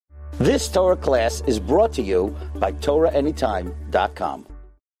This Torah class is brought to you by TorahAnytime.com.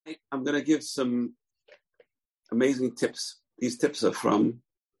 I'm going to give some amazing tips. These tips are from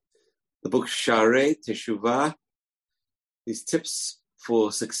the book Sharei Teshuvah. These tips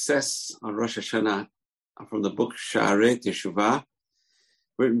for success on Rosh Hashana are from the book Sharei Teshuvah,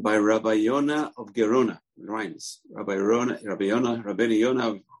 written by Rabbi Yonah of Gerona. It rhymes. Rabbi Yonah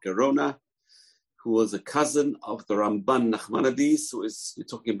of Gerona, who was a cousin of the Ramban Nachmanides, who is, you're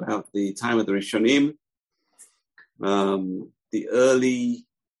talking about the time of the Rishonim, the early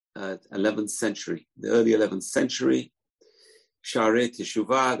 11th century. Sharei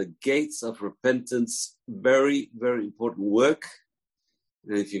Teshuvah, the gates of repentance, very, very important work.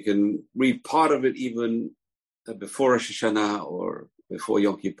 And if you can read part of it even before Rosh Hashana or before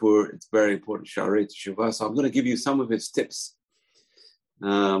Yom Kippur, it's very important, Sharei Teshuvah. So I'm going to give you some of his tips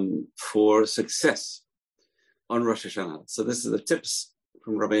for success on Rosh Hashanah. So this is the tips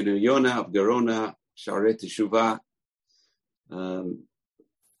from Rabbi Yonah of Gerona, Sharei Teshuvah,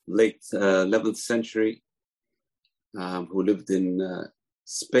 late 11th century, who lived in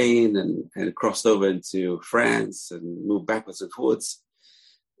Spain and crossed over into France and moved backwards and forwards.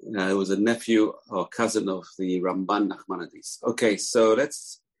 He was a nephew or cousin of the Ramban Nachmanides. Okay, so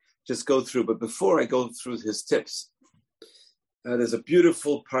let's just go through. But before I go through his tips, there's a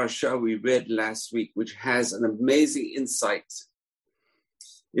beautiful parsha we read last week, which has an amazing insight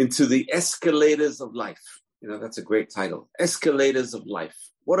into the escalators of life. You know, that's a great title. Escalators of life.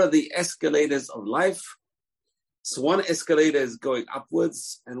 What are the escalators of life? So one escalator is going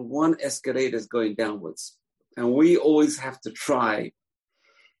upwards and one escalator is going downwards. And we always have to try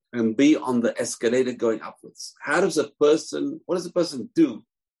and be on the escalator going upwards. What does a person do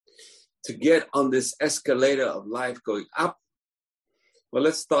to get on this escalator of life going up? Well,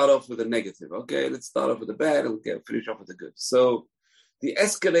 let's start off with the negative. Okay, let's start off with the bad and we'll finish off with the good. So the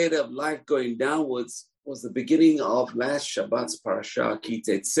escalator of life going downwards was the beginning of last Shabbat's parasha, Ki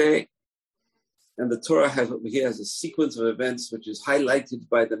Tetzeh. And the Torah has a sequence of events which is highlighted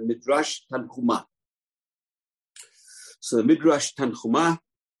by the Midrash Tanchuma. So the Midrash Tanchuma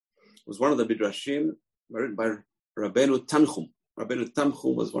was one of the Midrashim written by Rabbeinu Tanchum. Rabbeinu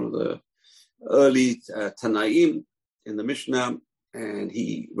Tanchum was one of the early Tanaim in the Mishnah, and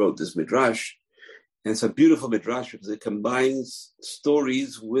he wrote this Midrash. And it's a beautiful Midrash because it combines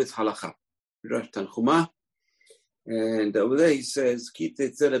stories with halakha. Midrash Tanchuma. And over there he says, Ki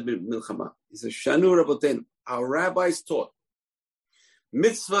tetzeh milchama. He says, Shanu Raboten, our rabbis taught,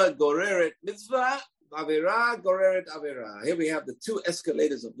 mitzvah goreret mitzvah, avera goreret avera. Here we have the two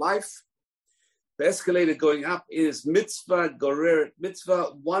escalators of life. The escalator going up is mitzvah goreret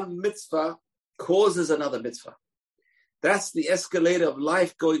mitzvah. One mitzvah causes another mitzvah. That's the escalator of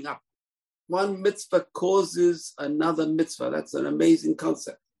life going up. One mitzvah causes another mitzvah. That's an amazing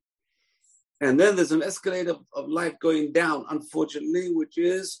concept. And then there's an escalator of life going down, unfortunately, which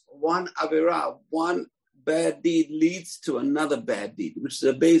is one avera, one bad deed leads to another bad deed, which is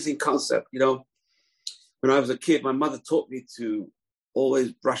an amazing concept. You know, when I was a kid, my mother taught me to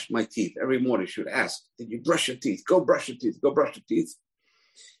always brush my teeth. Every morning she would ask, did you brush your teeth? Go brush your teeth, go brush your teeth.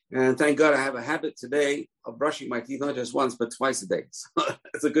 And thank God I have a habit today of brushing my teeth, not just once, but twice a day. So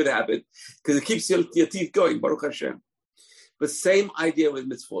it's a good habit because it keeps your teeth going, Baruch Hashem. But same idea with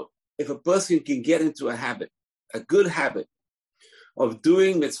mitzvot. If a person can get into a habit, a good habit of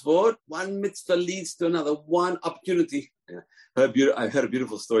doing mitzvot, one mitzvah leads to another, one opportunity. I heard a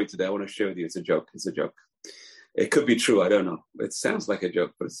beautiful story today. I want to share with you. It's a joke. It could be true. I don't know. It sounds like a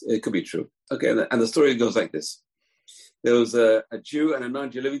joke, but it could be true. Okay, and the story goes like this. There was a Jew and a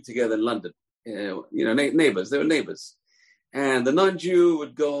non-Jew living together in London. Neighbors. They were neighbors. And the non-Jew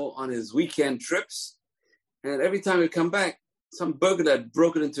would go on his weekend trips. And every time he'd come back, some burglar had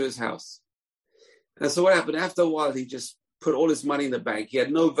broken into his house. And so what happened? After a while, he just put all his money in the bank. He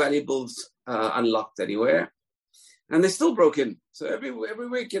had no valuables unlocked anywhere. And they still broke in. So every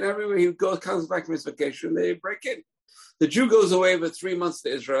week and everywhere he comes back from his vacation, they break in. The Jew goes away for 3 months to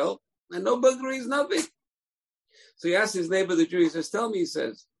Israel, and no burglaries, nothing. So he asks his neighbor, the Jew, he says, tell me, he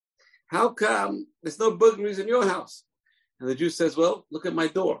says, how come there's no burglaries in your house? And the Jew says, well, look at my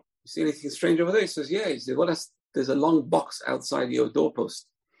door. You see anything strange over there? He says, yeah. He said, well, there's a long box outside your doorpost.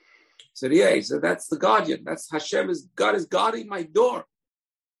 He said, yeah. He said, that's the guardian. That's Hashem. God is guarding my door.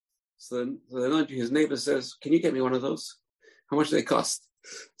 So his neighbor says, can you get me one of those? How much do they cost?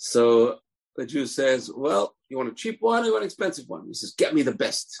 So the Jew says, well, you want a cheap one or you want an expensive one? He says, get me the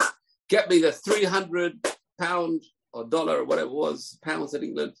best. Get me the 300 pound or dollar or whatever it was, pounds in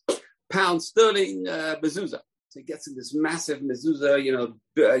England, pound sterling mezuzah. So he gets in this massive mezuzah,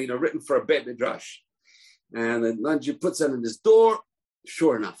 written for a Beit Midrash. And the non-Jew puts it in his door.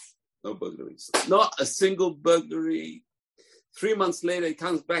 Sure enough, No burglaries. Not a single burglary. 3 months later, he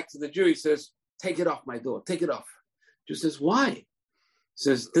comes back to the Jew. He says, take it off my door. Take it off. Jew says, why? He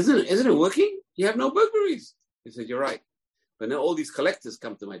says, isn't it working? You have no burglaries. He said, you're right. But now all these collectors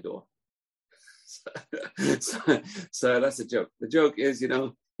come to my door. So that's a joke. The joke is, you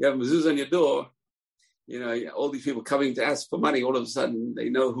have mezuzah on your door. All these people coming to ask for money. All of a sudden, they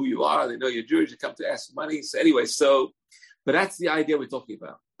know who you are. They know you're Jewish. They come to ask for money. So anyway, but that's the idea we're talking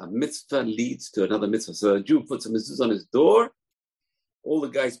about. A mitzvah leads to another mitzvah. So a Jew puts a mezuzah on his door. All the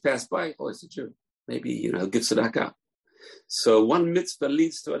guys pass by. Oh, it's a Jew. Maybe, he'll give tzedakah. So one mitzvah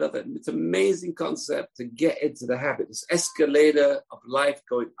leads to another. It's an amazing concept to get into the habit. This escalator of life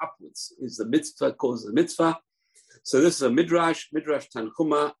going upwards is the mitzvah, causes the mitzvah. So this is a Midrash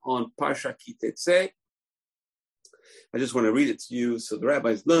Tanchuma on Parsha Ki Tetzeh. I just want to read it to you. So the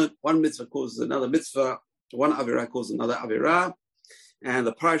rabbis learned one mitzvah causes another mitzvah, one avirah causes another avirah. And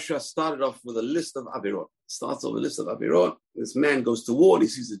the Parsha started off with a list of avirot. Starts off with a list of avirot. This man goes to war and he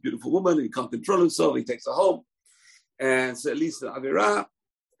sees this beautiful woman and he can't control himself. He takes her home. And so it leads to avirah.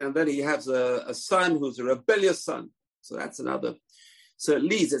 And then he has a son who's a rebellious son. So that's another. So it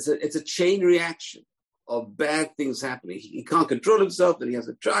leads, it's a chain reaction of bad things happening. He can't control himself, then he has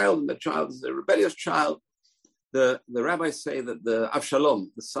a child, and the child is a rebellious child. The rabbis say that the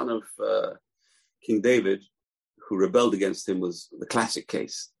Avshalom, the son of King David, who rebelled against him, was the classic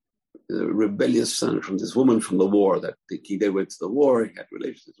case. The rebellious son from this woman from the war, that King David went to the war, he had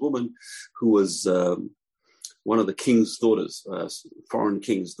relations with this woman who was one of the king's daughters, foreign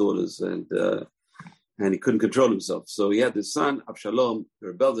king's daughters, and he couldn't control himself. So he had this son, Avshalom, who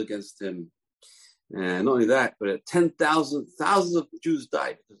rebelled against him. And not only that, but thousands of Jews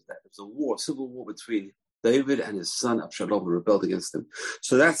died because of that. There was a war, civil war between David and his son Absalom, who rebelled against him.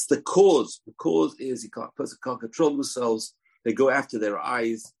 So that's the cause. The cause is a person can't control themselves. They go after their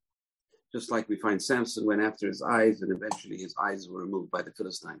eyes, just like we find Samson went after his eyes, and eventually his eyes were removed by the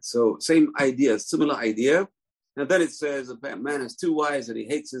Philistines. So same idea, similar idea. And then it says a man has two wives and he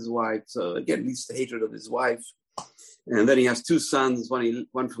hates his wife. So again, leads to hatred of his wife. And then he has two sons,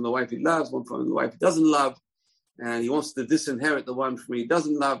 one from the wife he loves, one from the wife he doesn't love. And he wants to disinherit the one from he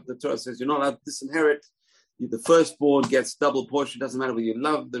doesn't love. The Torah says you're not allowed to disinherit. The firstborn gets double portion. It doesn't matter whether you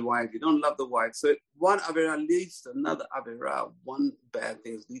love the wife, you don't love the wife. So one avirah leads to another avirah. One bad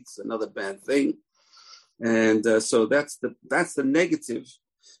thing leads to another bad thing. And so that's the negative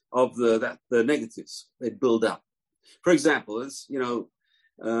of the negatives. They build up. For example,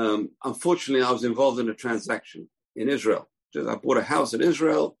 unfortunately, I was involved in a transaction in Israel. I bought a house in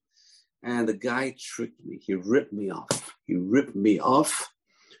Israel, and the guy tricked me. He ripped me off. He ripped me off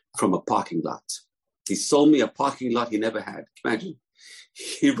from a parking lot. He sold me a parking lot he never had. Imagine.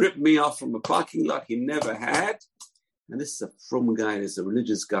 He ripped me off from a parking lot he never had. And this is a frum guy. This is a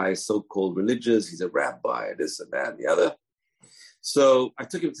religious guy, so-called religious. He's a rabbi, this and that and the other. So I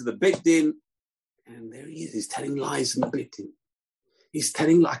took him to the Beit Din, and there he is. He's telling lies in the Beit Din. He's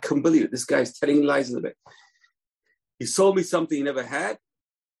telling lies. I couldn't believe it. This guy's telling lies in the Beit Din. He sold me something he never had,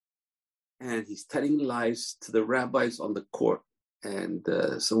 and he's telling lies to the rabbis on the court. And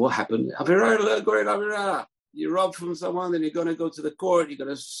so what happened? You rob from someone, then you're going to go to the court. You're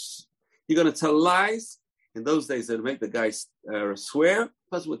going to tell lies. In those days, they'd make the guy swear.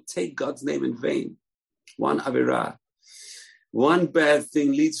 Plus, would take God's name in vain. One avirah. One bad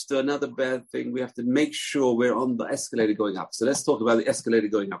thing leads to another bad thing. We have to make sure we're on the escalator going up. So let's talk about the escalator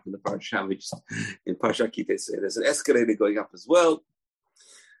going up in the Parsha, which in Parsha Ki Tetzeh. There's an escalator going up as well.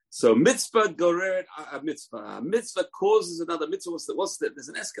 So mitzvah goreret a mitzvah. Mitzvah causes another mitzvah. There's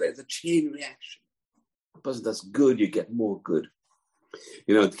an escalator. It's a chain reaction. A person does good, you get more good.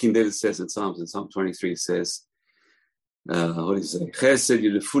 King David says in Psalm 23, he says, what do you say? Chesed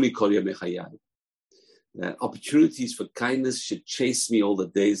yudefuni kol yamei chayai. That opportunities for kindness should chase me all the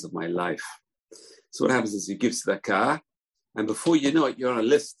days of my life. So what happens is you give tzedakah, and before you know it, you're on a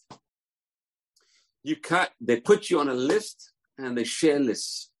list. They put you on a list, and they share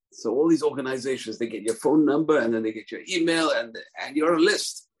lists. So all these organizations, they get your phone number, and then they get your email, and you're on a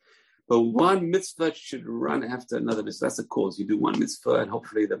list. But one mitzvah should run after another mitzvah. That's the cause. You do one mitzvah, and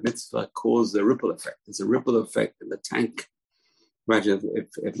hopefully the mitzvah causes a ripple effect. It's a ripple effect in the tank. Imagine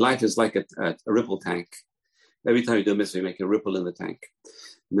if life is like a ripple tank. Every time you do a mitzvah, you make a ripple in the tank.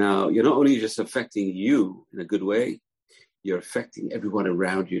 Now, you're not only just affecting you in a good way, you're affecting everyone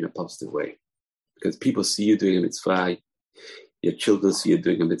around you in a positive way. Because people see you doing a mitzvah, your children see you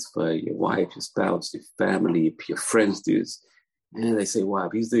doing a mitzvah, your wife, your spouse, your family, your friends do this. And they say, wow,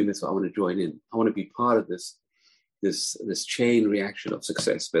 if he's doing this, I want to join in. I want to be part of this chain reaction of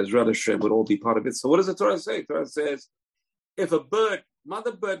success. Bezrat Hashem would all be part of it. So what does the Torah say? The Torah says, if a bird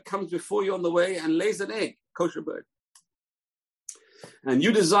mother bird comes before you on the way and lays an egg, kosher bird. And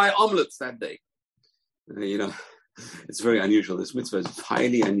you desire omelets that day. It's very unusual. This mitzvah is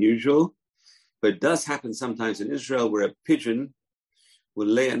highly unusual, but it does happen sometimes in Israel where a pigeon will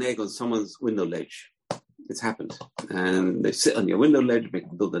lay an egg on someone's window ledge. It's happened. And they sit on your window ledge,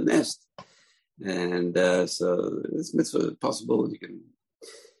 build a nest. And so this mitzvah is possible.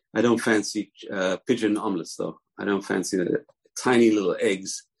 I don't fancy pigeon omelets, though. I don't fancy the tiny little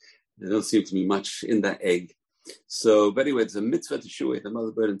eggs. There don't seem to be much in that egg. So, but anyway, it's a mitzvah to shoo away the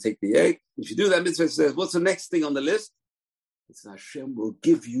mother bird and take the egg. If you do that mitzvah, it says, what's the next thing on the list? It's Hashem will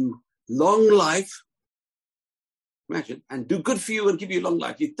give you long life. Imagine, and do good for you and give you long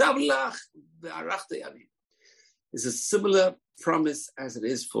life. It's a similar promise as it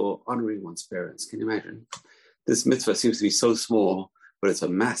is for honoring one's parents. Can you imagine? This mitzvah seems to be so small, but it's a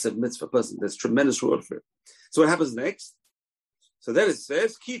massive mitzvah person. There's tremendous reward for it. So what happens next? So then it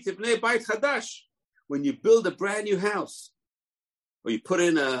says, Ki tibnei bayit chadash. When you build a brand new house, or you put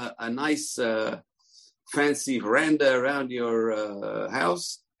in a nice fancy veranda around your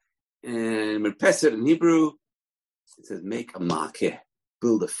house, and merpeset in Hebrew, it says make a makeh,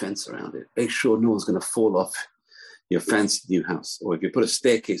 build a fence around it. Make sure no one's going to fall off your fancy new house. Or if you put a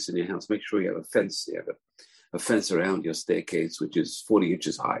staircase in your house, make sure you have a fence. You have a fence around your staircase, which is 40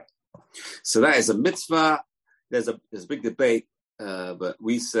 inches high. So that is a mitzvah. There's a big debate. But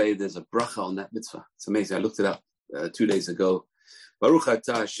we say there's a bracha on that mitzvah. It's amazing. I looked it up 2 days ago. Baruch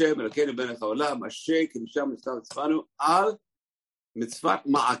atah Hashem Elokeinu melech haolam asher kiddushanu mitzvanu al mitzvat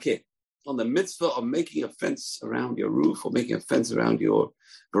ma'akeh. On the mitzvah of making a fence around your roof or making a fence around your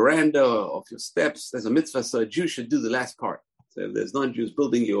veranda or of your steps. There's a mitzvah, so a Jew should do the last part. So if there's non-Jews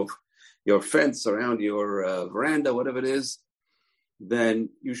building your fence around your veranda, whatever it is, then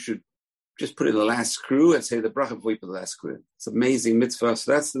you should just put in the last screw and say the bracha before you put the last screw in. It's an amazing mitzvah.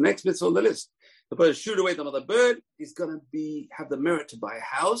 So that's the next mitzvah on the list. The bird shoot away the mother bird. He's going to have the merit to buy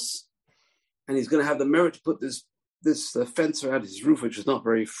a house, and he's going to have the merit to put this fence around his roof, which is not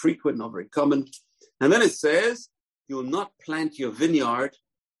very frequent, not very common. And then it says, you will not plant your vineyard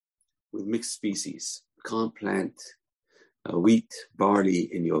with mixed species. You can't plant wheat,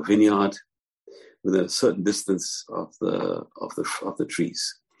 barley in your vineyard within a certain distance of the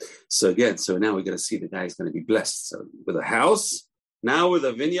trees. So now we're going to see the guy is going to be blessed. So with a house, now with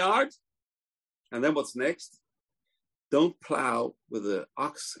a vineyard, and then what's next? Don't plow with an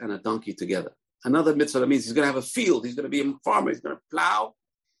ox and a donkey together. Another mitzvah, that means he's going to have a field. He's going to be a farmer. He's going to plow.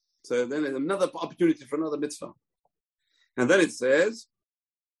 So then there's another opportunity for another mitzvah. And then it says,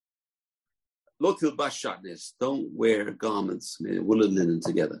 Lo tilbash shatnes, don't wear garments, wool and linen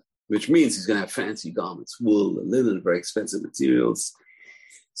together, which means he's going to have fancy garments, wool and linen, very expensive materials.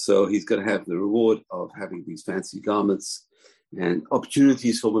 So he's going to have the reward of having these fancy garments and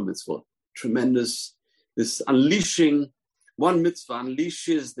opportunities for women's mitzvah. Tremendous, this unleashing, one mitzvah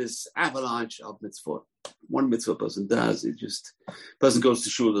unleashes this avalanche of mitzvah. One mitzvah person does, person goes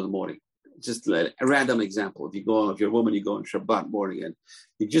to shul in the morning. Just a random example. If you're a woman, you go on Shabbat morning and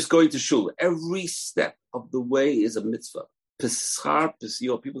you're just going to shul. Every step of the way is a mitzvah. Pesachar,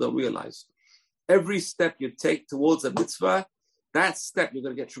 pesio, people don't realize. Every step you take towards a mitzvah, that step you're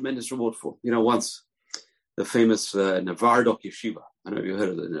going to get tremendous reward for. Once the famous Novardok Yeshiva, I don't know if you heard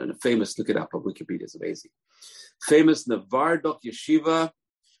of it, the famous, look it up on Wikipedia, it's amazing. Famous Novardok Yeshiva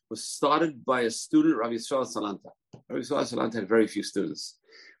was started by a student, Rabbi Yisrael Salanta. Rabbi Yisrael Salanta had very few students,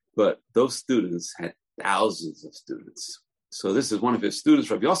 but those students had thousands of students. So this is one of his students,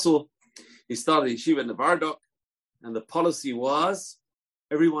 Rabbi Yossel. He started Yeshiva in Novardok, and the policy was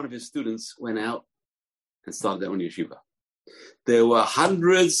every one of his students went out and started their own yeshiva. There were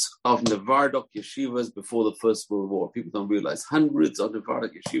hundreds of Novardok yeshivas before the First World War. People don't realize hundreds of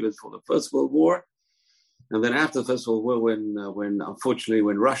Novardok yeshivas before the First World War. And then after the First World War, when unfortunately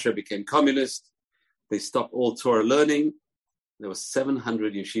Russia became communist, they stopped all Torah learning. There were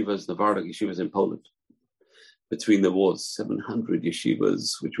 700 yeshivas, Novardok yeshivas in Poland. Between the wars, 700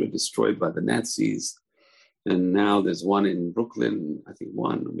 yeshivas, which were destroyed by the Nazis. And now there's one in Brooklyn, I think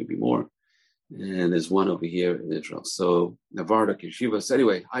one or maybe more. And there's one over here in Israel. So Novardok yeshivas.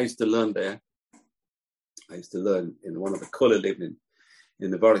 Anyway, I used to learn there. I used to learn in one of the kollel in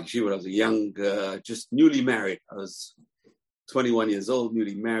Novardok yeshiva. I was a young, just newly married. I was 21 years old,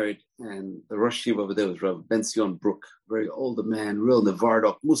 newly married. And the Rosh yeshiva over there was Rav Ben Sion Brook, very older man, real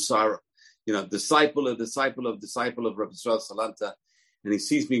Novardok, Musar, disciple of Rav Yisrael Salanta. And he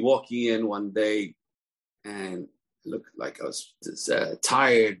sees me walking in one day and looked like I was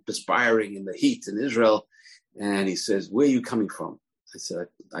tired, perspiring in the heat in Israel. And he says, where are you coming from? I said,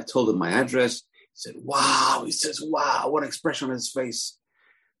 I told him my address. He said, wow. He says, wow, what expression on his face.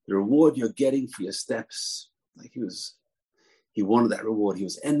 The reward you're getting for your steps. Like he wanted that reward. He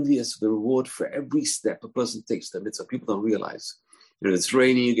was envious of the reward for every step a person takes to the mitzvah. People don't realize. If it's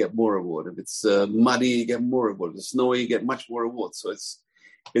rainy, you get more reward. If it's muddy, you get more reward. If it's snowy, you get much more reward. So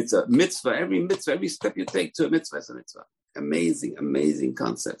it's a mitzvah. Every step you take to a mitzvah is a mitzvah. Amazing, amazing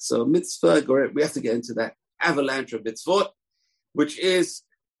concept. So mitzvah, we have to get into that avalanche of mitzvot, which is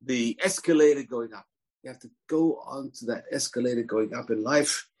the escalator going up. You have to go on to that escalator going up in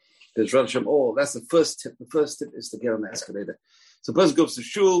life. There's Rosh Hashanah. That's the first tip. The first tip is to get on the escalator. So the person goes to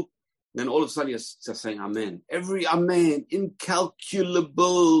shul, then all of a sudden you're just saying amen. Every amen,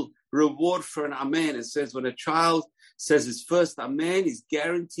 incalculable reward for an amen. It says when a child says his first amen, he's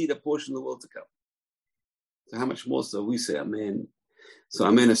guaranteed a portion of the world to come. So how much more so we say amen? So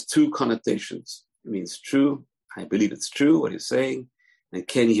amen has two connotations. It means true. I believe it's true, what he's saying. And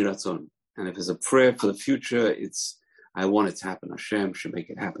ken yhi ratzon. And if it's a prayer for the future, it's I want it to happen. Hashem should make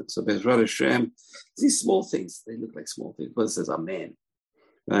it happen. So Bezrat Hashem, these small things, they look like small things. But it says amen.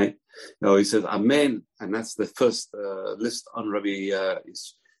 Right? No, he says amen, and that's the first list on Rabbi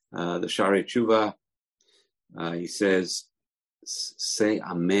the Shari Tshuva. He says, say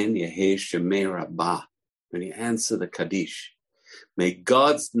amen Yehei Shemei Rabbah when you answer the Kaddish. May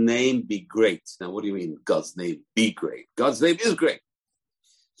God's name be great. Now, what do you mean God's name be great? God's name is great.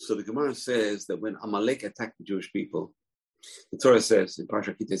 So the Gemara says that when Amalek attacked the Jewish people, the Torah says in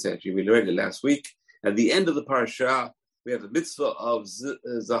Parashat Kitei, we read it last week, at the end of the parasha, we have a mitzvah of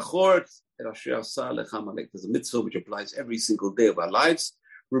Zachor et asher asa lecha Amalek. There's a mitzvah which applies every single day of our lives.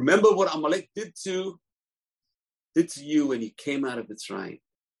 Remember what Amalek did to you when you came out of Mitzrayim.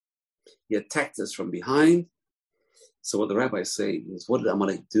 He attacked us from behind. So what the rabbis say is, what did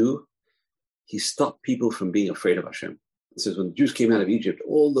Amalek do? He stopped people from being afraid of Hashem. It says when the Jews came out of Egypt,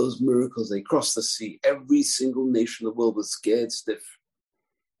 all those miracles, they crossed the sea. Every single nation of the world was scared stiff.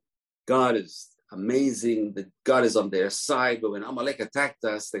 God is amazing. That God is on their side. But when Amalek attacked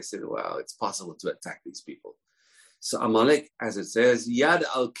us, they said, wow, it's possible to attack these people. So Amalek, as it says, Yad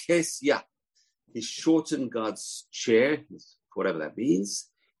al Kesya, he shortened God's chair, whatever that means.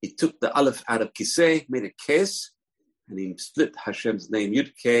 He took the aleph out of Kiseh, made a kes, and he split Hashem's name,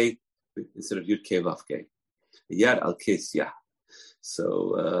 Yud Kei, instead of Yud Kei Vav Kei. Yad al Kesya.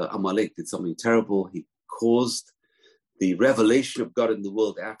 So Amalek did something terrible. He caused the revelation of God in the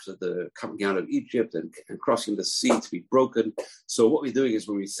world after the coming out of Egypt and crossing the sea to be broken. So what we're doing is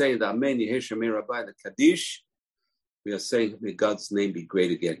when we say the Amen Yehei Shemei Rabbah, the Kaddish, we are saying, may God's name be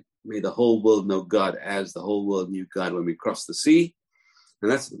great again. May the whole world know God as the whole world knew God when we crossed the sea. And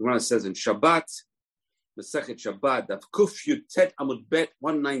that's what the Quran says in Shabbat, Masechet Shabbat, Daf Kuf Yutet Amud Bet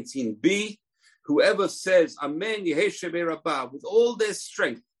 119b. Whoever says Amen Yehei Shemei Rabbah with all their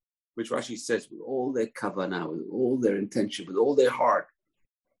strength, which Rashi says with all their kavanah, with all their intention, with all their heart,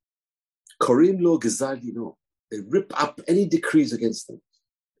 Korim lo Gezal Dino, they rip up any decrees against them.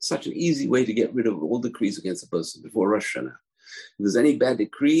 Such an easy way to get rid of all decrees against a person before Rosh Hashanah. If there's any bad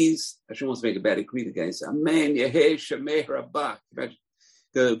decrees, Hashem wants to make a bad decree. The guy says, Amen Yehei Shemei Rabbah. Imagine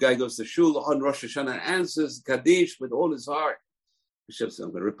the guy goes to shul on Rosh Hashanah and answers Kaddish with all his heart. Hashem says,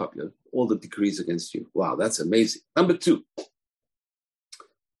 I'm going to rip up all the decrees against you. Wow, that's amazing. Number two.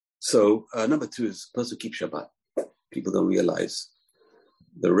 So number two is the person who keeps Shabbat. People don't realize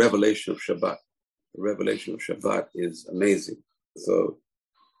the revelation of Shabbat. The revelation of Shabbat is amazing. So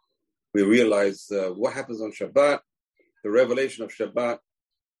we realize what happens on Shabbat, the revelation of Shabbat.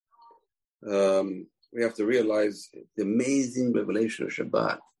 We have to realize the amazing revelation of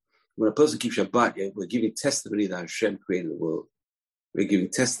Shabbat. When a person keeps Shabbat, we're giving testimony that Hashem created the world. We're giving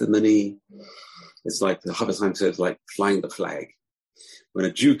testimony. It's like the Chafetz Chaim says, like flying the flag. When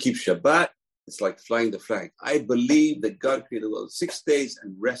a Jew keeps Shabbat, it's like flying the flag. I believe that God created the world 6 days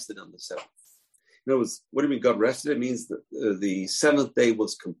and rested on the seventh. In other words, what do you mean God rested? It means that the seventh day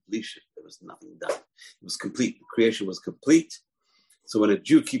was completion. There was nothing done. It was complete. The creation was complete. So when a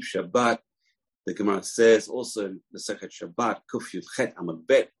Jew keeps Shabbat, the Gemara says also in the Sechet Shabbat, Kuf Yud Chet Amud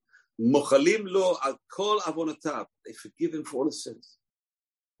Bet, Mochalim lo al kol avonotav. They forgive him for all his sins.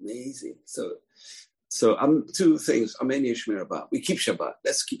 Amazing. So two things. Amen Yehei Shemei Rabbah. We keep Shabbat.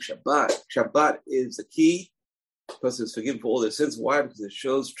 Let's keep Shabbat. Shabbat is the key. The person is forgiven for all their sins. Why? Because it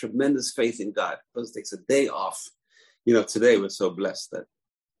shows tremendous faith in God. The person takes a day off. You know, today we're so blessed that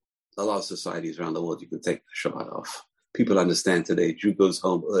a lot of societies around the world, you can take Shabbat off. People understand today. Jew goes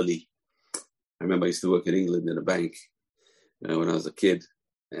home early. I remember I used to work in England in a bank when I was a kid.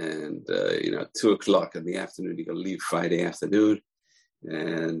 And, 2 o'clock in the afternoon, you got to leave Friday afternoon.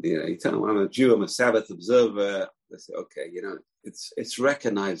 And, you tell them, I'm a Jew, I'm a Sabbath observer. They say, okay, it's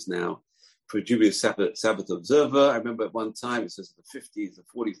recognized now for a Jewish Sabbath observer. I remember at one time, it says in the 50s, the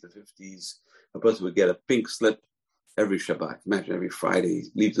 40s, the 50s, a person would get a pink slip every Shabbat. Imagine every Friday, he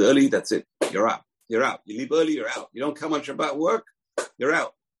leaves early, that's it. You're out. You're out. You leave early, you're out. You don't come on Shabbat work, you're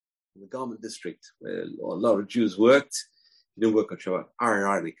out. In the garment district, where a lot of Jews worked, you didn't work on Shabbat.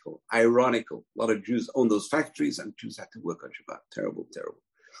 Ironical. A lot of Jews own those factories, and Jews had to work on Shabbat. Terrible.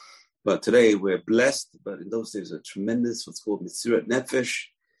 But today we're blessed, but in those days, a tremendous, what's called Mesirat Nefesh.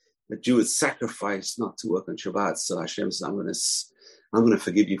 The Jew would sacrifice not to work on Shabbat. So Hashem says, I'm going to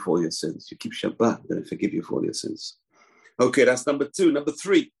forgive you for all your sins. You keep Shabbat, I'm going to forgive you for all your sins. Okay, that's number 2. Number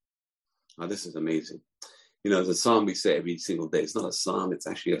 3. Oh, this is amazing. There's a psalm we say every single day. It's not a psalm. It's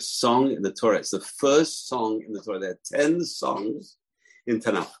actually a song in the Torah. It's the first song in the Torah. There are 10 songs in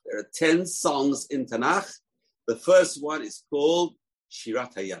Tanakh. There are 10 songs in Tanakh. The first one is called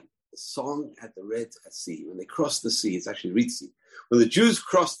Shirat Hayam, the song at the Red Sea. When they cross the sea, it's actually Ritzi. When the Jews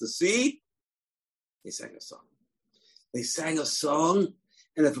crossed the sea, they sang a song. They sang a song,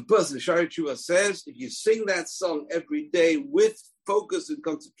 and if a person, Shari Tshuva says, if you sing that song every day with focus and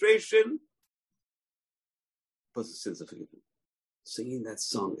concentration, the person's sins are forgiven. Singing that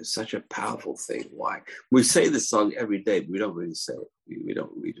song is such a powerful thing. Why? We say this song every day, but we don't really say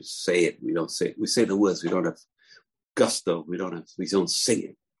it. We just say it. We don't say it. We say the words. We don't have gusto. We don't sing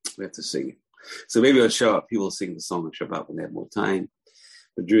it. We have to sing it. So maybe I'll show up. People sing the song on Shabbat when they have more time.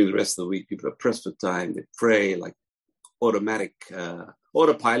 But during the rest of the week, people are pressed for time. They pray like automatic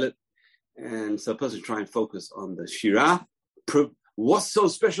autopilot. And so a person try and focus on the Shirah. What's so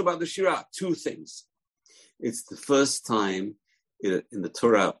special about the Shirah? 2 things. It's the first time in the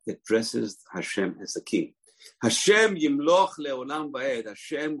Torah it addresses Hashem as the king. Hashem yimloch leolam va'ed.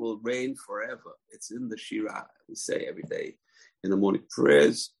 Hashem will reign forever. It's in the Shirah. We say every day in the morning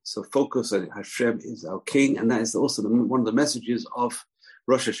prayers. So focus on Hashem is our king. And that is also one of the messages of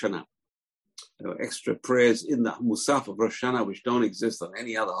Rosh Hashana. Extra prayers in the Musaf of Rosh Hashana, which don't exist on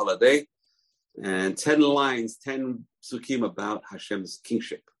any other holiday. And 10 lines, 10 psukim about Hashem's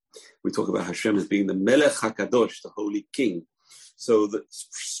kingship. We talk about Hashem as being the Melech HaKadosh, the holy king. So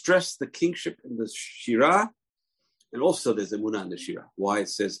stress the kingship in the Shirah, and also there's Emunah in the Shirah. Why? It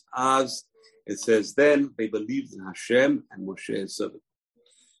says, then they believed in Hashem and Moshe his servant.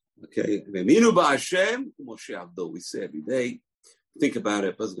 Okay, Ve'eminu ba'Hashem, Moshe Avdo. We say every day, think about it,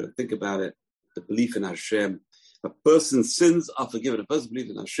 a person's going to think about it, the belief in Hashem. A person's sins are forgiven. A person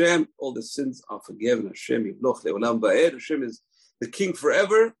believes in Hashem, all the sins are forgiven. Hashem yivloch le'olam va'ed. Hashem is the king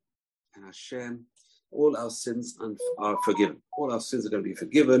forever, and Hashem, all our sins are forgiven. All our sins are going to be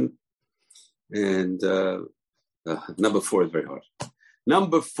forgiven. And number 4 is very hard.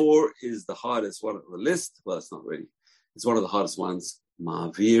 Number 4 is the hardest one on the list. Well, it's not really. It's one of the hardest ones.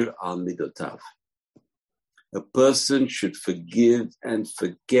 Ma'avir al midotav. A person should forgive and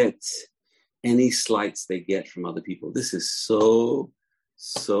forget any slights they get from other people. This is so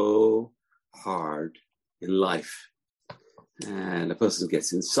hard in life. And a person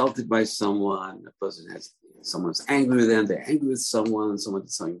gets insulted by someone, someone's angry with them, they're angry with someone did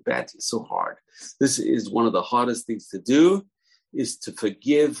something bad. It's so hard. This is one of the hardest things to do, is to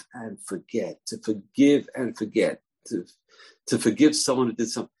forgive and forget, to forgive someone who did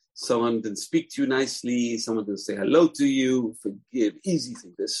something. Someone didn't speak to you nicely, someone didn't say hello to you, forgive. Easy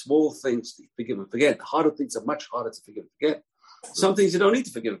things. There's small things to forgive and forget. Harder things are much harder to forgive and forget. Some things you don't need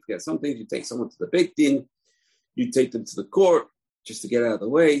to forgive and forget. Some things you take someone to the Beit Din, you take them to the court just to get out of the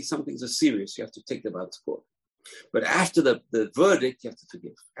way. Some things are serious. You have to take them out to court. But after the verdict, you have to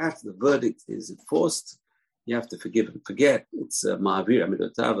forgive. After the verdict is enforced, you have to forgive and forget. It's ma'avir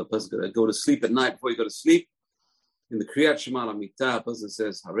amidotav. A person's going to go to sleep at night. Before you go to sleep, in the Kriyat Shema L'Amitah, a person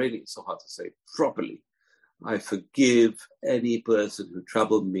says, Hareni, it's so hard to say properly, I forgive any person who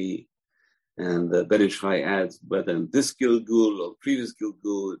troubled me. And the Ben Ish Chai adds, whether in this Gilgul or previous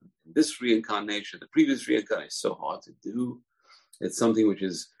Gilgul, this reincarnation, the previous reincarnation, is so hard to do. It's something which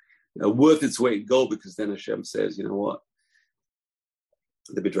is worth its weight in gold, because then Hashem says, you know what?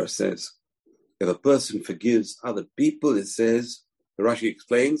 The Midrash says, if a person forgives other people, it says, the Rashi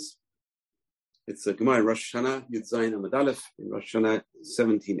explains, it's a Gemara in Rosh Hashana, Yud Zayin Amud Aleph, in Rosh Hashana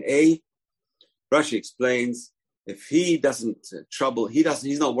 17a. Rashi explains, if he doesn't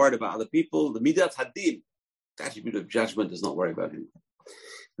he's not worried about other people, the Midat Hadin, the attribute of judgment, does not worry about him.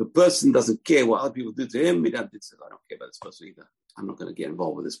 The person doesn't care what other people do to him, Midat Hadin says, I don't care about this person either. I'm not going to get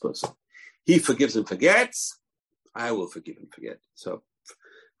involved with this person. He forgives and forgets, I will forgive and forget. So,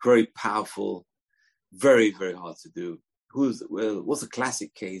 very powerful, very, very hard to do. What's a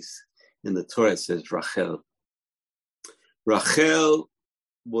classic case? In the Torah, it says Rachel. Rachel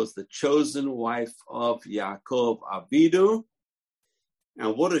was the chosen wife of Yaakov Avinu,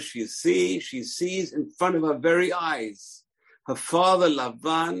 And what does she see? She sees in front of her very eyes, her father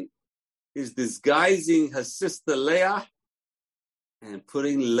Lavan is disguising her sister Leah and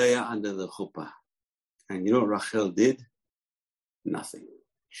putting Leah under the chuppah. And you know what Rachel did? Nothing.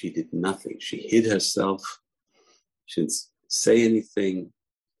 She did nothing. She hid herself. She didn't say anything.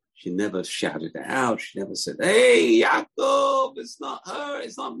 She never shouted out. She never said, "Hey, Yaakov, it's not her.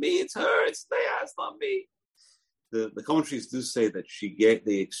 It's not me. It's her. It's Leah. It's not me." The commentaries do say that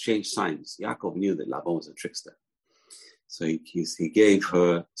they exchanged signs. Yaakov knew that Laban was a trickster. So he gave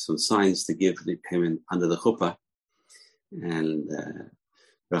her some signs to give him under the chuppah. And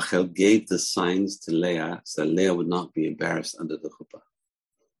Rachel gave the signs to Leah so that Leah would not be embarrassed under the chuppah.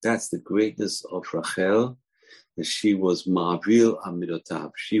 That's the greatness of Rachel, that she was ma'avil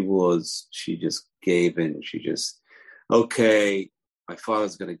amidotav. She just gave in. She just, okay, my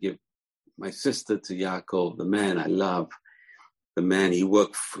father's going to give my sister to Yaakov, the man I love, the man he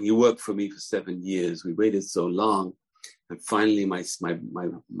worked for me for 7 years. We waited so long. And finally, my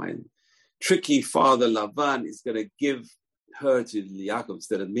tricky father, Lavan, is going to give her to Yaakov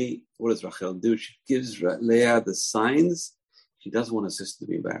instead of me. What does Rachel do? She gives Leah the signs. She doesn't want her sister to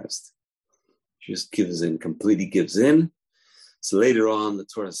be embarrassed. She just gives in, completely gives in. So later on, the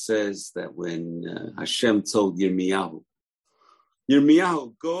Torah says that when Hashem told Yirmiyahu,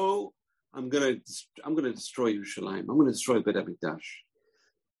 go, I'm going to destroy Yerushalayim. I'm going to destroy Beit HaMikdash.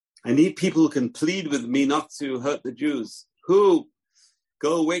 I need people who can plead with me not to hurt the Jews. Who?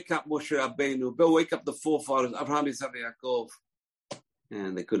 Go wake up Moshe Rabbeinu. Go wake up the forefathers, Abraham, Yitzhak, Yaakov.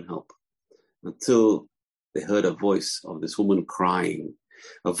 And they couldn't help until they heard a voice of this woman crying.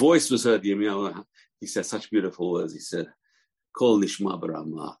 A voice was heard. He said such beautiful words. He said, Kol Nishma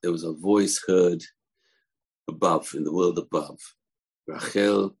Barama. There was a voice heard above, in the world above.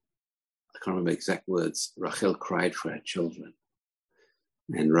 Rachel, I can't remember exact words. Rachel cried for her children.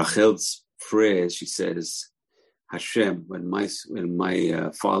 And Rachel's prayer, she says, Hashem, when my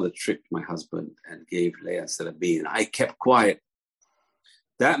father tricked my husband and gave Leah instead of me, and I kept quiet,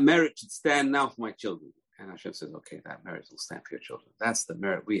 that merit should stand now for my children. And Hashem says, okay, that merit will stand for your children. That's the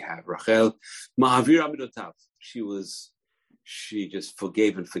merit we have. Rachel, ma'avir amidotav. She just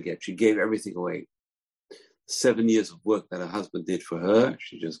forgave and forget. She gave everything away. 7 years of work that her husband did for her,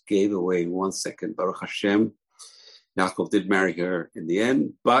 she just gave away in 1 second. Baruch Hashem. Yaakov did marry her in the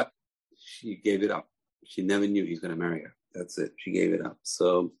end, but she gave it up. She never knew he was going to marry her. That's it. She gave it up.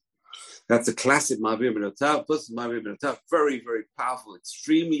 So that's a classic Ma'avir B'notav. Plus Ma'avir B'notav, very, very powerful,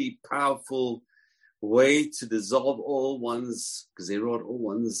 extremely powerful way to dissolve all one's, because they wrote all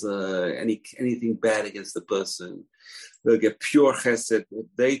one's, anything bad against the person. They'll get pure chesed. If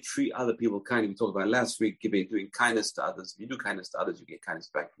they treat other people kindly, we talked about last week, doing kindness to others. If you do kindness to others, you get kindness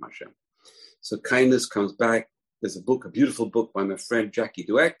back from Hashem. So kindness comes back. There's a beautiful book by my friend Jackie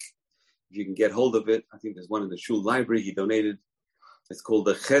Dweck. If you can get hold of it, I think there's one in the Shul library he donated. It's called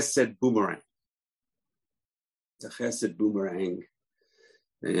The Chesed Boomerang. The Chesed Boomerang.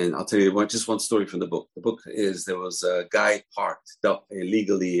 And I'll tell you just one story from the book. The book is, there was a guy parked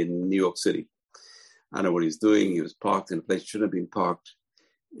illegally in New York City. I don't know what he was doing. He was parked in a place he shouldn't have been parked.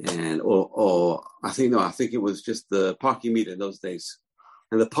 And, I think it was just the parking meter in those days.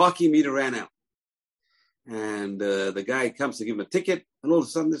 And the parking meter ran out. And the guy comes to give him a ticket, and all of a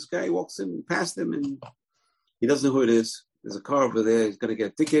sudden this guy walks in past him, and he doesn't know who it is. There's a car over there. He's going to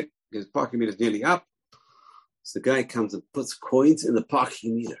get a ticket. His parking meter is nearly up. So the guy comes and puts coins in the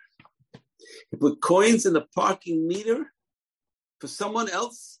parking meter. He put coins in the parking meter for someone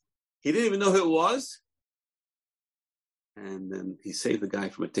else. He didn't even know who it was. And then he saved the guy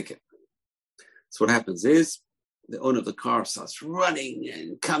from a ticket. So what happens is, the owner of the car starts running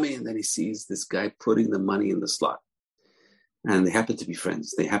and coming, and then he sees this guy putting the money in the slot. And they happen to be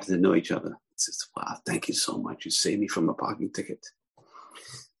friends. They happen to know each other. He says, wow, thank you so much. You saved me from a parking ticket.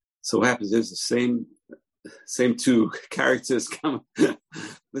 So what happens is the same two characters come.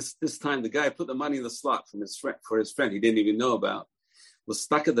 This time the guy put the money in the slot for his friend he didn't even know about, was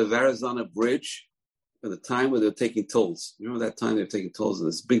stuck at the Verrazano Bridge at the time where they were taking tolls. You remember that time they were taking tolls, and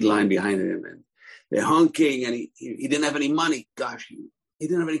this big line behind him, and they're honking, and he didn't have any money. Gosh, he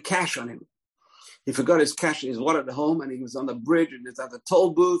didn't have any cash on him. He forgot his cash in his wallet at home, and he was on the bridge, and he's at the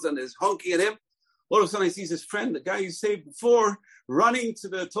toll booth, and there's honking at him. All of a sudden, he sees his friend, the guy he saved before, running to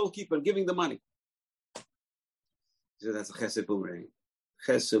the toll keeper and giving the money. He said, that's a chesed boomerang.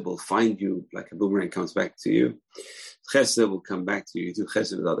 Chesed will find you like a boomerang comes back to you. Chesed will come back to you. You do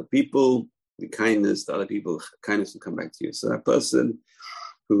chesed with other people, the kindness to other people, kindness will come back to you. So that person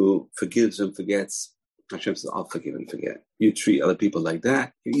who forgives and forgets, Hashem says, I'll forgive and forget. You treat other people like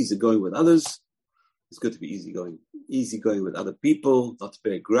that. You're easygoing with others. It's good to be easygoing with other people, not to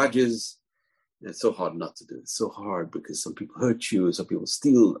bear grudges. And it's so hard not to do it. It's so hard because some people hurt you, some people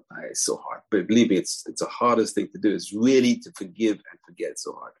steal. It's so hard. But believe me, it's the hardest thing to do. It's really to forgive and forget. It's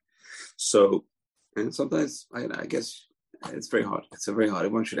so hard. So, and sometimes I guess it's very hard. It's very hard.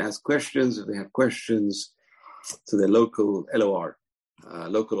 Everyone should ask questions if they have questions to their local LOR,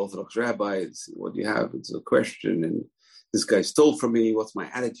 local Orthodox rabbis. What do you have? It's a question, and this guy stole from me. What's my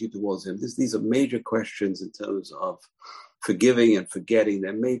attitude towards him? These are major questions in terms of forgiving and forgetting.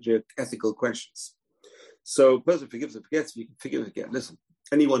 They're major ethical questions. So, a person forgives and forgets. You can forgive and forget. Listen,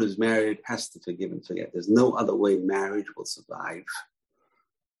 anyone who's married has to forgive and forget. There's no other way marriage will survive.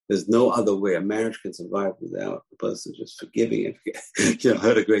 There's no other way a marriage can survive without a person just forgiving and forgetting. I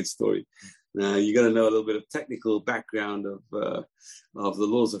heard a great story. Now, you got to know a little bit of technical background of the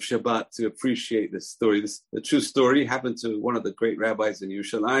laws of Shabbat to appreciate this story. The true story happened to one of the great rabbis in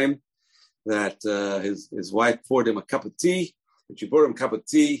Yerushalayim, that his wife poured him a cup of tea, and she poured him a cup of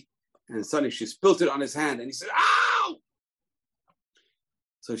tea, and suddenly she spilt it on his hand, and he said, "Ow!"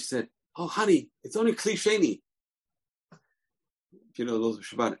 So she said, "Oh, honey, it's only Kli Sheni." If you know the laws of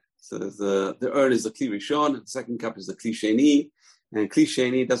Shabbat. So the urn is the Kli Rishon, and the second cup is the Kli Sheni, and Kli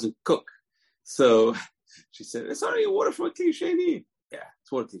Sheni doesn't cook. So she said, "It's only water from a Kli Sheni." Yeah,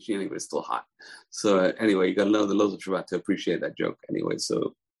 it's water Kli Sheni, but it's still hot. So anyway, you got to know the laws of Shabbat to appreciate that joke. Anyway,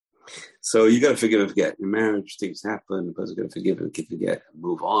 so you got to forgive and forget. In marriage, things happen. The person's got to forgive and forget and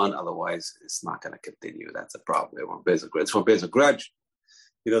move on. Otherwise, it's not going to continue. That's a problem. Everyone bears a grudge. Everyone bears a grudge.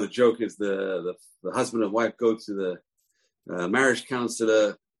 You know, the joke is the husband and wife go to the marriage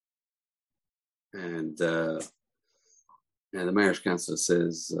counselor, and the marriage counselor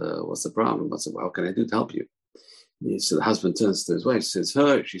says, "What's the problem? How can I do to help you?" So the husband turns to his wife, says,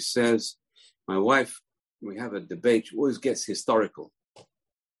 she says, "My wife, we have a debate. She always gets historical."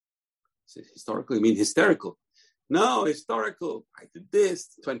 He says, "Historical? You mean hysterical?" "No, historical. I did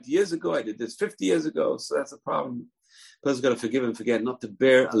this 20 years ago. I did this 50 years ago." So that's a problem. The person's got to forgive and forget, not to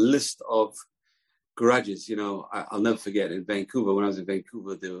bear a list of grudges. You know, I'll never forget in Vancouver, when I was in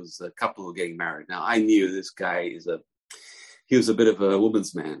Vancouver, there was a couple who were getting married. Now, I knew this guy he was a bit of a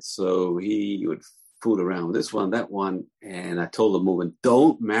woman's man, so he would fool around with this one, that one, and I told the woman,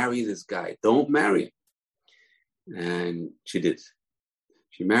 "Don't marry this guy. Don't marry him." And she did.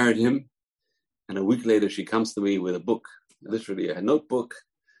 She married him, and a week later, she comes to me with a book, literally a notebook,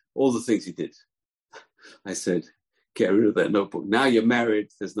 all the things he did. I said, "Get rid of that notebook. Now you're married.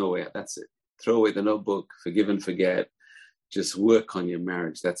 There's no way out. That's it. Throw away the notebook, forgive and forget. Just work on your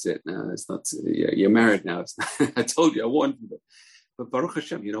marriage. That's it. No, it's not. You're married now. I told you, I warned you. But Baruch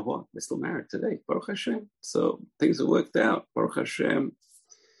Hashem, you know what? We're still married today. Baruch Hashem. So things have worked out. Baruch Hashem.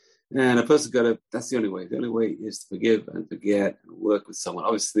 And a person that's the only way. The only way is to forgive and forget and work with someone.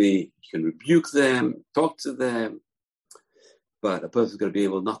 Obviously, you can rebuke them, talk to them. But a person's got to be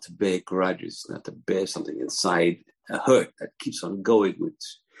able not to bear grudges, not to bear something inside, a hurt that keeps on going,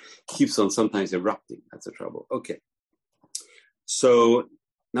 which keeps on sometimes erupting. That's the trouble. Okay. So,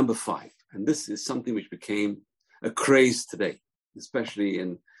 number 5, and this is something which became a craze today, especially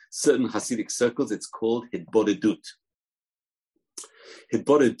in certain Hasidic circles. It's called Hitbodedut.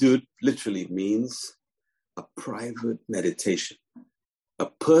 Hitbodedut literally means a private meditation, a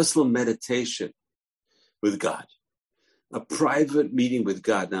personal meditation with God, a private meeting with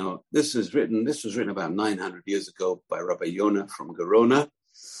God. Now, this was written about 900 years ago by Rabbi Yonah from Gerona,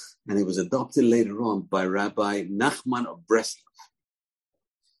 and it was adopted later on by Rabbi Nachman of Breslov.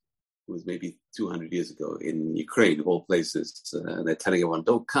 It was maybe 200 years ago in Ukraine, of all places. They're telling everyone,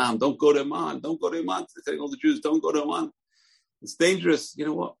 "Don't come, don't go to Amman, don't go to Amman." They're telling all the Jews, "Don't go to Amman. It's dangerous." You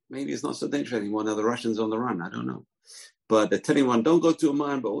know what? Maybe it's not so dangerous anymore. Now the Russians on the run. I don't know. But they're telling everyone, "Don't go to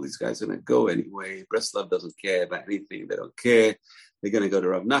Amman," but all these guys are going to go anyway. Breslov doesn't care about anything. They don't care. They're going to go to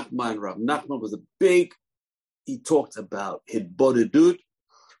Rav Nachman. Rav Nachman was he talked about Hitbodedut,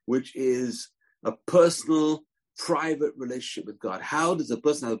 which is a personal, private relationship with God. How does a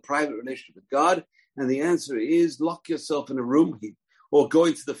person have a private relationship with God? And the answer is lock yourself in a room or go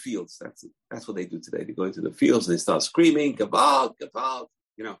into the fields. That's what they do today. They go into the fields and they start screaming, "Gavalt, Gavalt."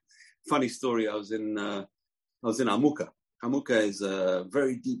 You know, funny story. I was in Amuka. Amuka is a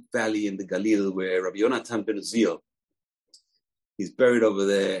very deep valley in the Galil where Rabbi Yonatan ben Uziel, he's buried over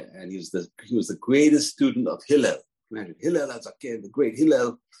there, and he was the greatest student of Hillel. Imagine Hillel HaZaken, the great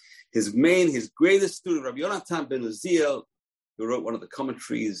Hillel. His greatest student, Rabbi Yonatan ben Uziel, who wrote one of the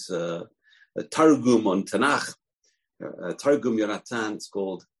commentaries, a Targum on Tanakh, Targum Yonatan, it's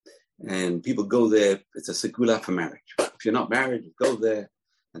called, and people go there. It's a segula for marriage. If you're not married, you go there,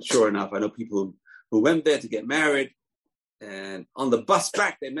 and sure enough, I know people who went there to get married, and on the bus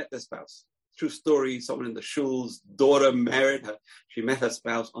back, they met their spouse. True story, someone in the shul's daughter married her. She met her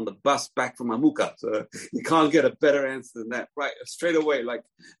spouse on the bus back from Amuka. So you can't get a better answer than that, right? Straight away, like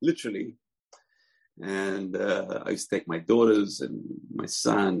literally. And I used to take my daughters and my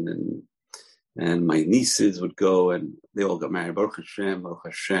son and my nieces would go, and they all got married. Baruch Hashem, Baruch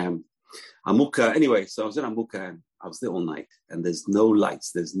Hashem. Amuka, anyway, so I was in Amuka, and I was there all night. And there's no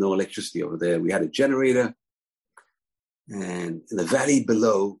lights, there's no electricity over there. We had a generator. And in the valley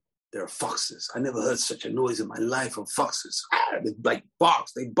below, there are foxes. I never heard such a noise in my life of foxes. They like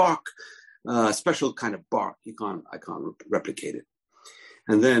barks. They bark, a special kind of bark. I can't replicate it.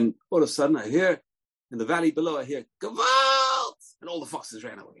 And then all of a sudden, I hear in the valley below, I hear Gewalt, and all the foxes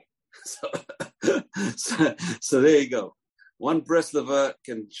ran away. So there you go. One Breslover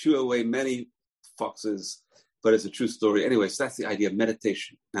can shoo away many foxes, but it's a true story. Anyway, so that's the idea of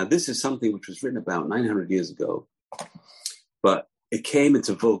meditation. Now, this is something which was written about 900 years ago, but it came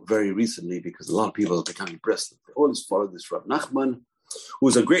into vogue very recently because a lot of people are becoming Breslov. They always follow this Rav Nachman, who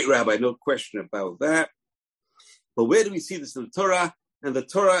was a great rabbi, no question about that. But where do we see this in the Torah? And the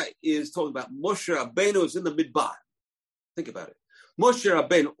Torah is talking about Moshe Rabbeinu is in the Midbar. Think about it. Moshe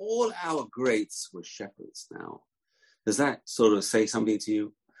Rabbeinu, all our greats were shepherds now. Does that sort of say something to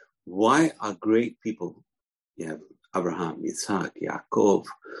you? Why are great people? You have Abraham, Yitzhak, Yaakov,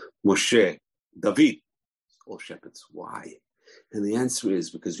 Moshe, David, all shepherds. Why? And the answer is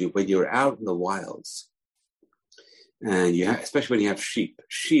because when you're out in the wilds, and especially when you have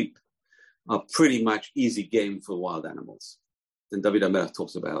sheep are pretty much easy game for wild animals. And David HaMelech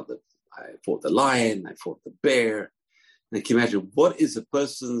talks about that. I fought the lion, I fought the bear. And can you imagine what does a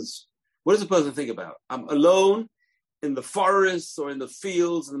person think about? I'm alone in the forest or in the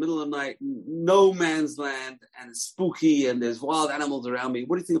fields in the middle of the night, no man's land, and it's spooky, and there's wild animals around me.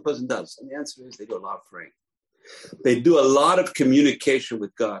 What do you think a person does? And the answer is they do a lot of praying. They do a lot of communication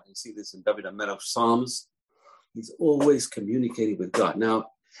with God. You see this in David HaMelech's Psalms. He's always communicating with God.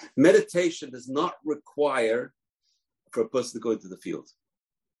 Now, meditation does not require for a person to go into the field.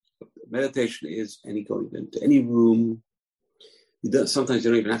 Meditation is going into any room. Sometimes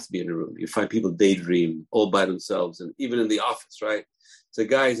you don't even have to be in a room. You find people daydream all by themselves, and even in the office, right? So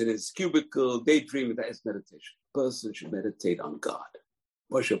guy's in his cubicle, daydreaming. That is meditation. A person should meditate on God.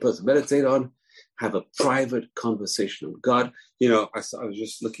 What should a person meditate on? Have a private conversation with God. You know, I was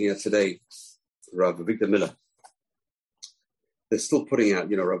just looking at today, Rav Victor Miller. They're still putting out,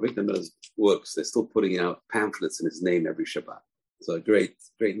 Rav Victor Miller's works. They're still putting out pamphlets in his name every Shabbat. So a great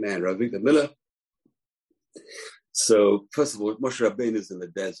man, Rav Victor Miller. So first of all, Moshe Rabbeinu is in the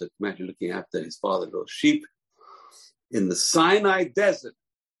desert. Imagine looking after his father-in-law's sheep in the Sinai desert.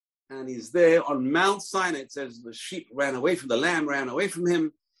 And he's there on Mount Sinai. It says the sheep ran away from the lamb, ran away from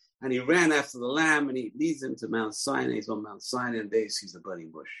him. And he ran after the lamb, and he leads him to Mount Sinai. He's on Mount Sinai, and there he sees the burning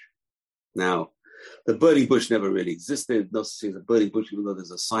bush. Now, the burning bush never really existed. No such thing as a burning bush, even though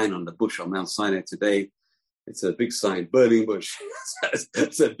there's a sign on the bush on Mount Sinai today. It's a big sign, burning bush.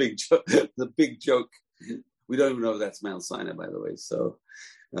 It's a big joke. It's a big joke. We don't even know if that's Mount Sinai, by the way. So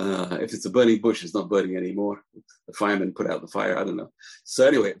if it's a burning bush, it's not burning anymore. The firemen put out the fire. I don't know. So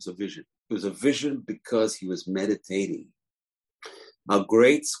anyway, it was a vision. It was a vision because he was meditating. Our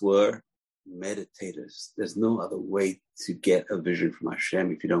greats were meditators. There's no other way to get a vision from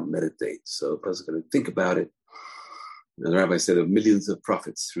Hashem if you don't meditate. So a person's going to think about it. The rabbi said there are millions of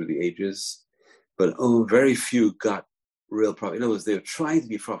prophets through the ages, but very few got real prophets. In other words, they were trying to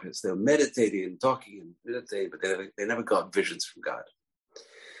be prophets. They were meditating and talking and meditating, but they never got visions from God.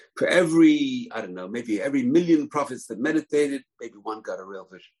 For every million prophets that meditated, maybe one got a real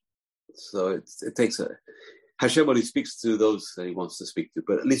vision. So it takes Hashem only speaks to those that he wants to speak to,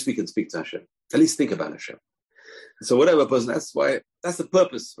 but at least we can speak to Hashem. At least think about Hashem. So whatever person, that's the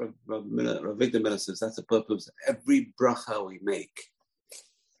purpose. Rav Victor Miller says that's the purpose. Every bracha we make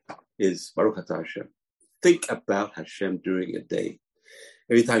is Baruch Atah Hashem. Think about Hashem during a day.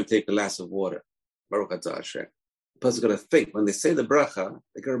 Every time you take a glass of water, Baruch Atah Hashem. The person's going to think, when they say the bracha,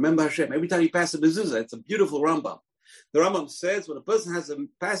 they're going to remember Hashem. Every time you pass a mezuzah, it's a beautiful Rambam. The Rambam says when a person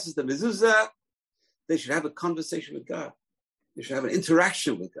passes the mezuzah, they should have a conversation with God. They should have an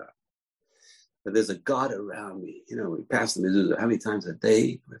interaction with God. That there's a God around me. We pass the mezuzah. How many times a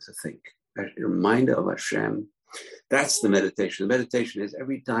day? We have to think. A reminder of Hashem. That's the meditation. The meditation is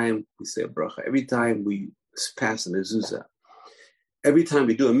every time we say a bracha, every time we pass the mezuzah, every time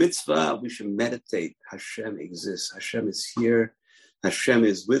we do a mitzvah, we should meditate. Hashem exists. Hashem is here. Hashem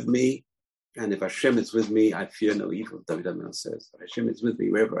is with me. And if Hashem is with me, I fear no evil. David HaMelech says, Hashem is with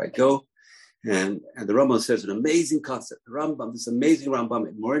me wherever I go. And the Rambam says an amazing concept. The Rambam, this amazing Rambam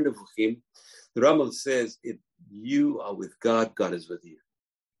in Morin Nevuchim, the Rambam says, if you are with God, God is with you.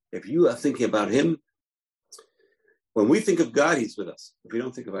 If you are thinking about him, when we think of God, he's with us. If we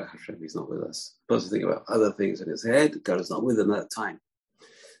don't think about Hashem, he's not with us. A person thinking about other things in his head, God is not with him at that time.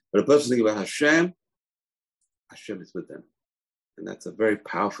 But a person thinking about Hashem, Hashem is with them. And that's a very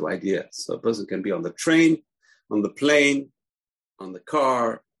powerful idea. So a person can be on the train, on the plane, on the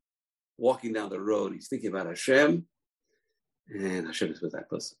car, walking down the road. He's thinking about Hashem, and Hashem is with that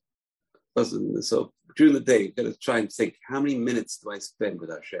person. So during the day, you've got to try and think, how many minutes do I spend with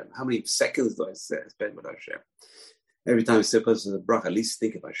Hashem? How many seconds do I spend with Hashem? Every time you say a person says a bracha, at least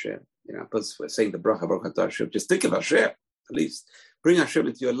think of Hashem. You know, a person saying the bracha to Hashem, just think of Hashem. At least bring Hashem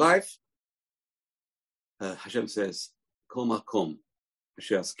into your life. Hashem says, Kol makom,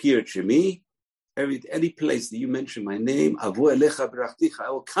 asher azkir shemi, any place that you mention my name, avo elecha berachticha, I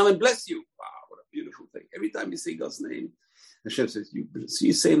will come and bless you. Wow, what a beautiful thing. Every time you say God's name, Hashem says,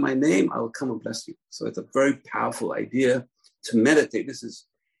 you say my name, I will come and bless you. So it's a very powerful idea to meditate. This is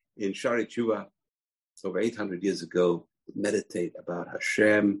in Shari Tshuva over 800 years ago. Meditate about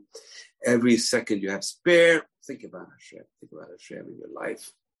Hashem. Every second you have spare, think about Hashem. Think about Hashem in your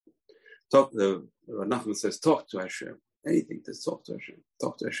life. The Nachman says, talk to Hashem. Anything, just talk to Hashem.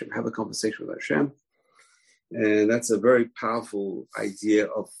 Talk to Hashem. Have a conversation with Hashem. And that's a very powerful idea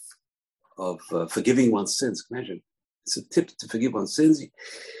of forgiving one's sins. Imagine, it's a tip to forgive one's sins.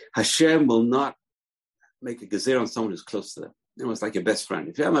 Hashem will not make a gezer on someone who's close to them. You know, it's like your best friend.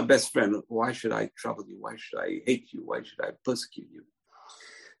 If you're my best friend, why should I trouble you? Why should I hate you? Why should I persecute you?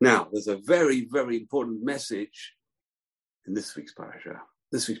 Now, there's a very, very important message in this week's parasha.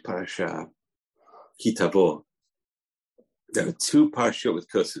 This week's parasha, Ki Tavo. There are two parashot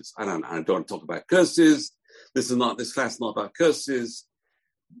with curses. I don't talk about curses. This class is not about curses,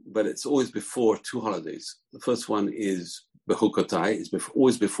 but it's always before two holidays. The first one is Bechukotai,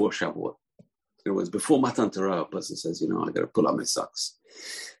 always before Shavuot. It was before Matan Torah. A person says, I got to pull out my socks.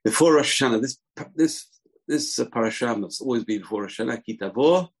 Before Rosh Hashana, this parasha must always be before Rosh Hashana. Ki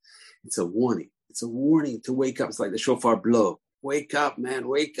Tavo. It's a warning. It's a warning to wake up. It's like the shofar blow. Wake up, man!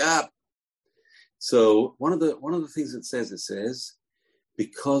 Wake up. So one of the things it says,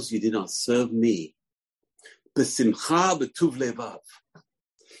 because you did not serve me, b'simcha b'tuv levav.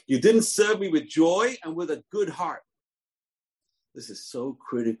 You didn't serve me with joy and with a good heart. This is so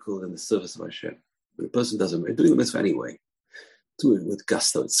critical in the service of Hashem. When a person doesn't, doing the mitzvah anyway, do it with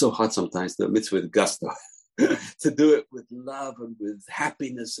gusto. It's so hard sometimes to do a mitzvah with gusto. To do it with love and with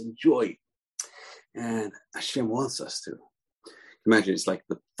happiness and joy. And Hashem wants us to. Imagine it's like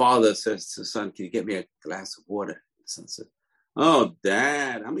the father says to the son, can you get me a glass of water? The son said, oh,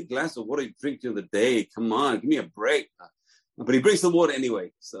 Dad, how many glasses of water you drink during the day? Come on, give me a break. But he brings the water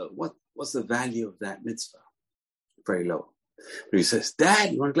anyway. So what's the value of that mitzvah? Very low. But he says,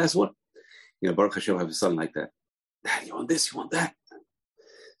 Dad, you want a glass of water? Baruch Hashem have a son like that. Dad, you want this? You want that?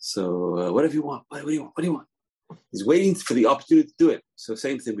 So whatever you want. What do you want? What do you want? He's waiting for the opportunity to do it. So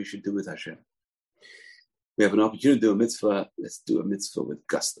same thing we should do with Hashem. We have an opportunity to do a mitzvah. Let's do a mitzvah with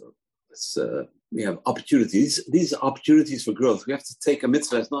gusto. We have opportunities. These are opportunities for growth. We have to take a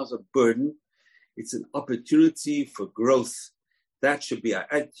mitzvah. It's not as a burden. It's an opportunity for growth. That should be our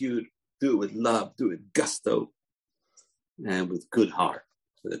attitude. Do it with love. Do it with gusto. And with good heart.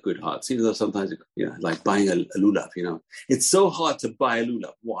 With a good heart. So even though sometimes, like buying a lulav, It's so hard to buy a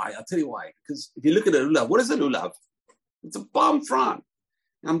lulav. Why? I'll tell you why. Because if you look at a lulav, what is a lulav? It's a palm frond.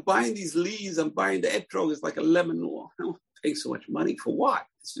 I'm buying these leaves, I'm buying the etrog, it's like a lemon. I'm paying so much money for what?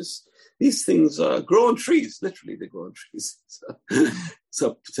 It's just, these things grow on trees. Literally, they grow on trees.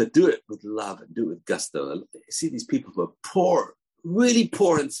 So to do it with love and do it with gusto. You see these people who are poor, really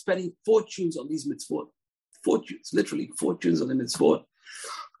poor, and spending fortunes on these mitzvot. Fortunes, literally fortunes on the mitzvot.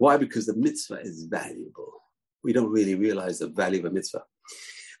 Why? Because the mitzvah is valuable. We don't really realize the value of a mitzvah.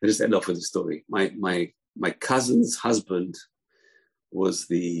 I just end off with a story. My cousin's husband was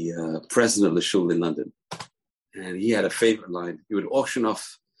the president of the shul in London. And he had a favorite line. He would auction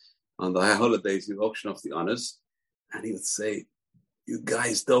off, on the high holidays, he would auction off the honors. And he would say, you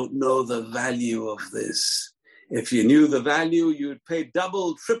guys don't know the value of this. If you knew the value, you would pay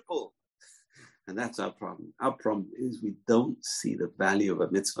double, triple. And that's our problem. Our problem is we don't see the value of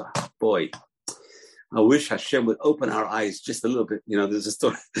a mitzvah. Boy, I wish Hashem would open our eyes just a little bit. There's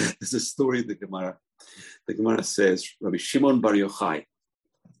a story in the Gemara. The Gemara says, Rabbi Shimon Bar Yochai,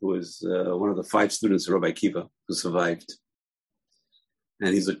 who was one of the 5 students of Rabbi Akiva, who survived.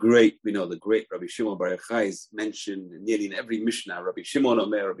 And he's the great Rabbi Shimon Bar Yochai is mentioned nearly in every Mishnah. Rabbi Shimon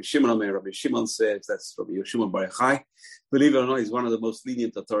Omer, Rabbi Shimon Omer, Rabbi Shimon says, that's Rabbi Shimon Bar Yochai. Believe it or not, he's one of the most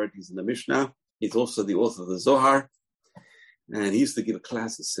lenient authorities in the Mishnah. He's also the author of the Zohar. And he used to give a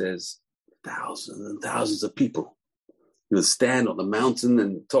class that says, thousands and thousands of people He would stand on the mountain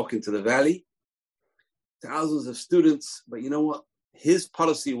and talk into the valley. Thousands of students, but you know what? His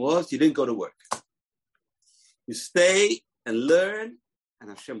policy was, you didn't go to work. You stay and learn, and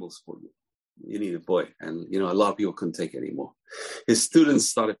Hashem will support you. You need a boy. And, a lot of people couldn't take it anymore. His students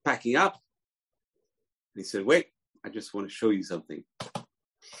started packing up. And he said, wait, I just want to show you something.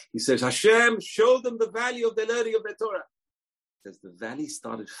 He says, Hashem, show them the value of the learning of the Torah. As the valley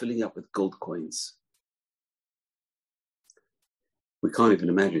started filling up with gold coins. We can't even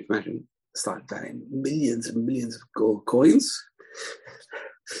imagine. Started buying millions and millions of gold coins.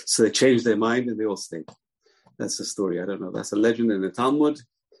 So they changed their mind and they all stayed. That's the story. I don't know. That's a legend in the Talmud.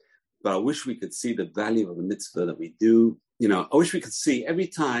 But I wish we could see the value of the mitzvah that we do. I wish we could see every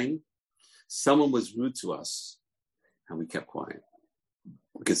time someone was rude to us and we kept quiet.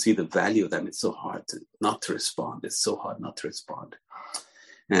 We could see the value of that. It's so hard not to respond. It's so hard not to respond.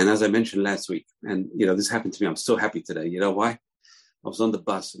 And as I mentioned last week, and this happened to me, I'm so happy today. You know why? I was on the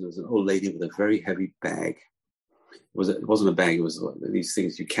bus and there was an old lady with a very heavy bag. It wasn't a bag. It was these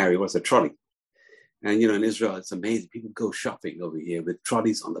things you carry. It was a trolley. And, in Israel, it's amazing. People go shopping over here with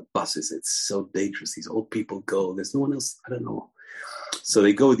trolleys on the buses. It's so dangerous. These old people go. There's no one else. I don't know. So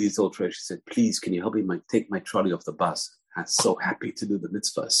they go with these old trolleys. She said, please, can you help me take my trolley off the bus? I'm so happy to do the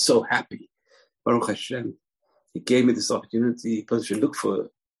mitzvah. So happy. Baruch Hashem. He gave me this opportunity. People should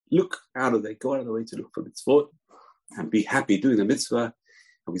look out of there, go out of the way to look for mitzvot and be happy doing the mitzvah.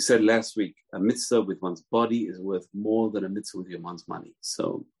 And we said last week, a mitzvah with one's body is worth more than a mitzvah with one's money.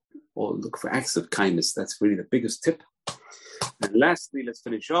 So, or look for acts of kindness. That's really the biggest tip. And lastly, let's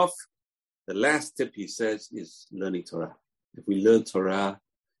finish off. The last tip, he says, is learning Torah. If we learn Torah,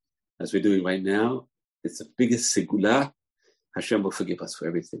 as we're doing right now, it's the biggest segula. Hashem will forgive us for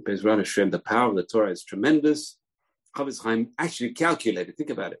everything. Bezrat Hashem, the power of the Torah is tremendous. Chavis Chaim actually calculated. Think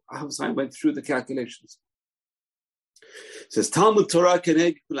about it. Chavis Chaim went through the calculations. It says, Talmud Torah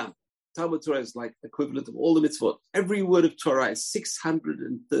keneg kulam. Talmud Torah is like equivalent of all the mitzvot. Every word of Torah is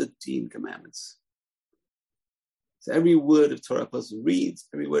 613 commandments. So every word of Torah a person reads,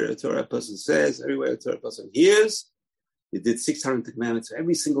 every word of Torah a person says, every word of Torah a person hears. He did 600 commandments for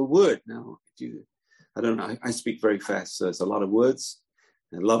every single word. Now, I don't know, I speak very fast, so it's a lot of words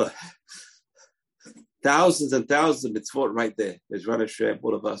and a lot of thousands and thousands of mitzvot right there. There's Rosh Hashem,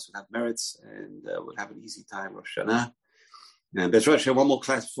 all of us will have merits and we'll have an easy time, Rosh Hashana. And there's Rosh Hashanah, one more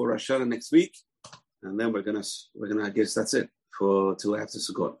class before Rosh Hashana next week. And then we're gonna, I guess that's it till after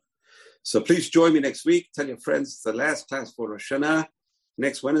Sukkot. So please join me next week. Tell your friends it's the last class for Rosh Hashana.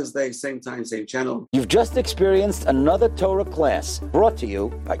 Next Wednesday, same time, same channel. You've just experienced another Torah class brought to you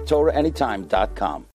by TorahAnytime.com.